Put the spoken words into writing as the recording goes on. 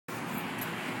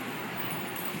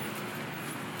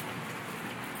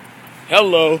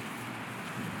Hello.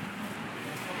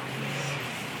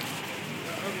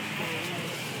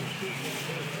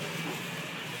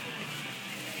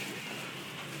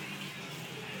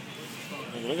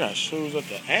 They got shoes up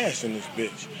the ass in this bitch. You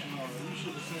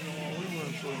should have seen the one we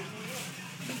went to.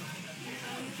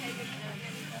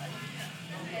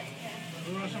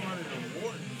 We went somebody to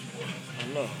Wharton. I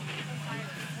know.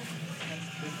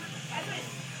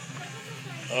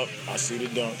 Oh, I see the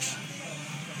dunks.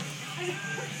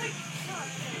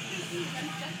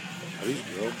 Are these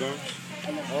real dunks? I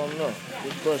don't know.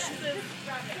 Good question.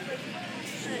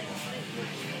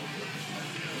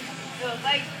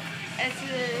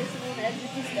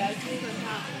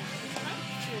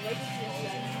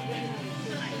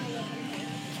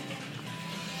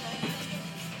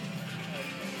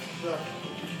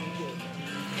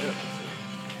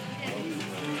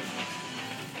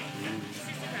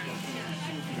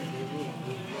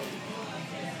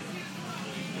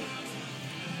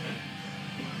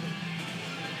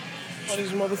 All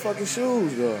these motherfucking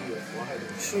shoes, though.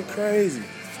 Shit crazy.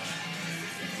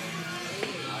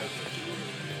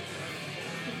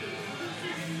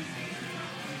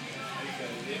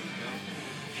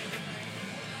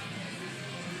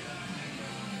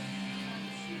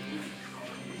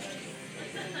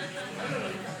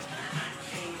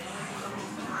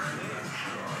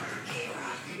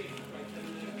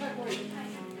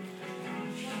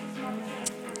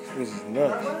 This is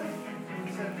nuts.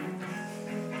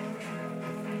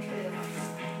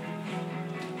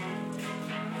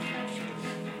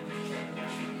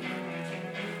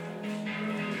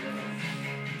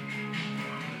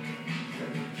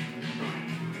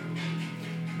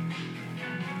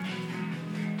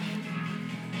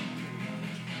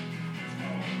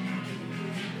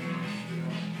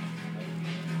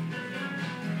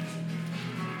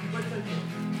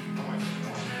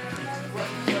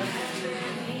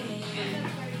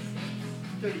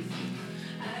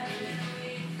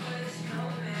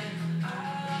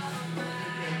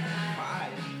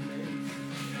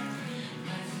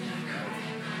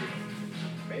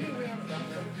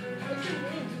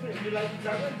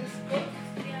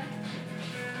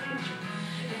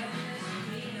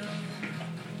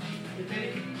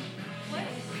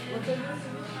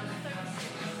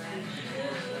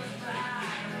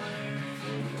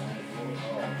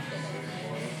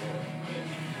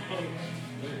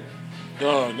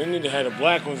 Dog, they need to have the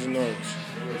black ones in those.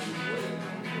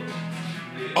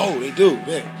 Oh, they do,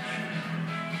 man.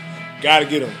 Gotta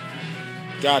get them.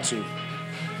 Got to. You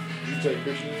take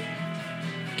pictures?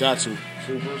 Got to.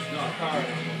 Supers? No, car.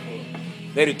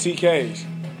 They the TKs.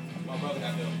 My brother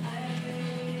got them.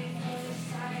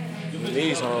 And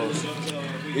these hoes.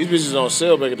 These bitches on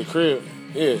sale back at the crib.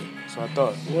 Yeah, so I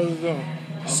thought. What is them?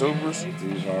 Supers.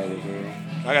 These hard as hell.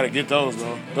 I gotta get those,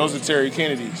 though. Those are Terry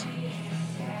Kennedy's.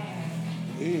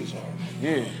 These hard.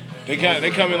 Yeah. They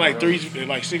come in like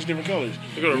 6 different colors.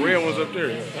 They got the red ones up there.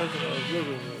 That's what I was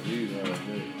looking for. These hard.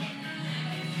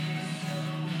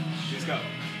 Let's go.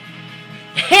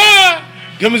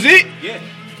 Them is it? Yeah.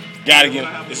 Gotta get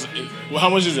them. Well, how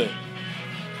much is that?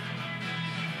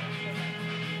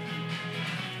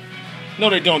 No,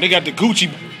 they don't. They got the Gucci.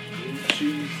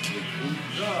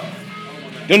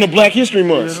 Them the Black History Yeah,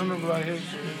 months. them the Black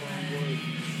History.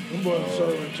 Them boys are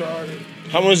so retarded.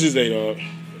 How much is they, dog?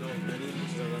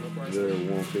 They're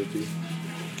 150. This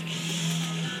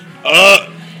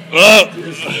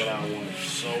is what I want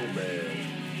so bad.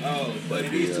 Oh, but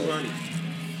these 200.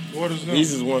 What is them?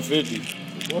 These is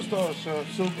 150. What's those?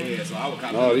 Super? Yeah, so I would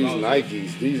kind No, these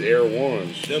Nikes, these Air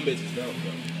Ones. Them bitches don't,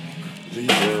 bro. These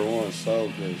Air Ones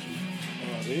so crazy.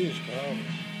 Oh, these common.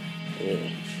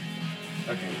 Yeah.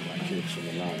 I can't buy kicks in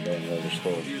the $9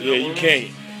 store. Yeah, you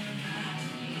can't.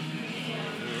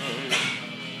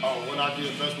 Oh, when I get,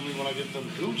 especially when I get them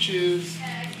Gucci's.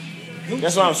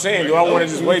 That's what I'm saying. Do I want to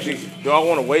just wait? Do I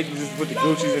want to wait and just put the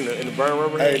Gucci's in the burn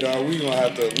rubber? Hey, dog, we gonna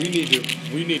have to.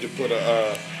 We need to put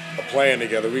a plan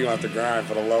together. We gonna have to grind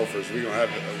for the loafers. We gonna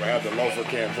have the loafer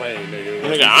campaign, nigga.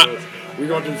 We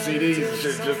gonna do CDs and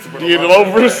shit just to put the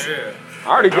loafers. Yeah. I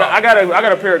already got. I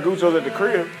got a pair of Gucci's at the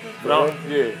crib. But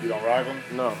You don't rock them?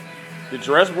 No. The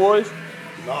dress boys?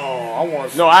 No, I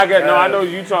want. No, I got. No, I know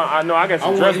you talking. I know I got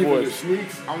some dress I boys.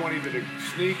 want either the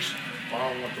sneaks or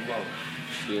I don't want the loafers.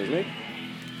 Excuse me.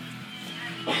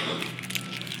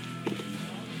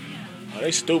 Oh,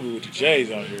 they stupid with the J's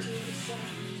out here.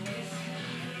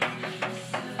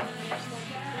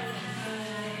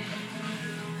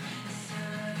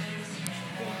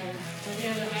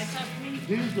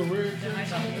 These the red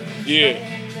joints? Yeah.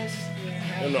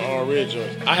 Them the all red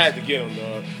joints. I had to get them,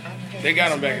 dog. They got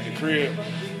them back at the crib,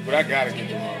 but I gotta get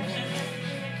them ones.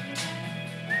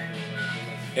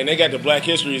 And they got the Black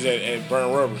Histories at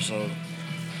Burn Rubber, so.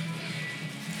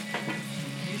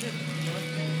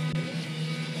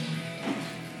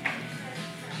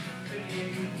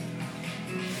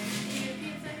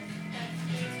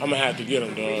 I'm gonna have to get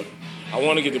them, dog. I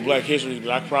want to get the Black Histories,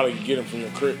 but I could probably get them from your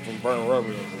crib from Burn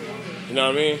Rubber. You know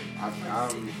what I mean? I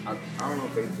don't know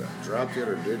if they dropped it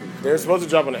or didn't. They're supposed to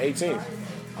drop on the 18th.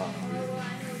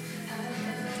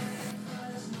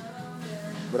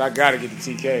 But I gotta get the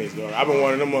TKs, dog. I've been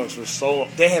wanting them ones for so long.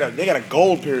 They got a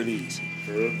gold pair of these.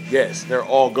 For real? Yes, they're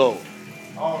all gold.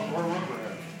 Oh, Burn Rubber.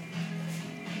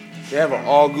 They have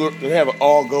an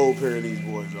all gold pair of these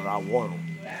boys, dog. I want them.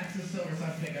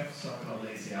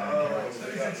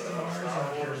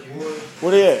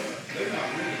 Where they at? They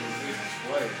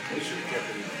should have kept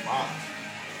it in the box.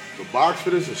 The box for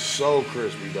this is so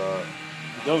crispy, dog.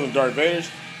 Those are Darth Vaders?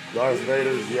 Darth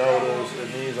Vader's, Yoda's,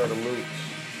 and these are the Lukes.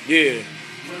 Yeah.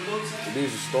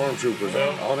 These are stormtroopers.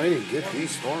 Oh, they didn't get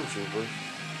these stormtroopers.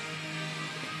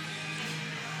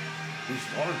 These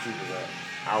stormtroopers are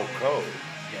out cold.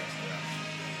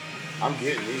 I'm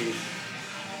getting these.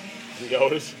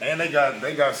 Yoda's? And they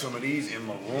got some of these in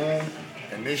maroon,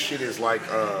 and this shit is like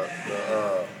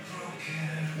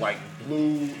like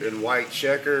blue and white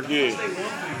checker. Yeah.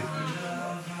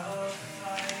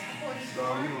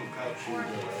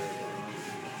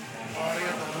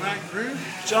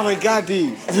 Y'all ain't got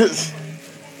these.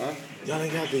 Huh? Y'all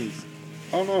ain't got these.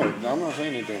 Oh no, I'm not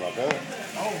saying anything about that.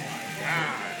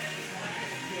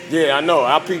 Yeah, I know.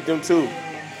 I'll peek them too.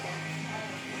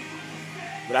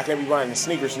 But I can't be buying the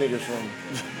sneakers from.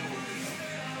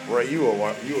 Right, you a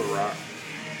rock.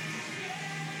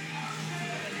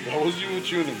 What was you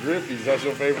with you in the Grippies? That's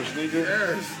your favorite sneaker?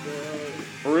 Yes.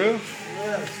 For real?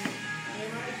 Yes.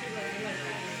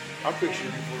 I picture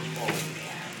you for a small.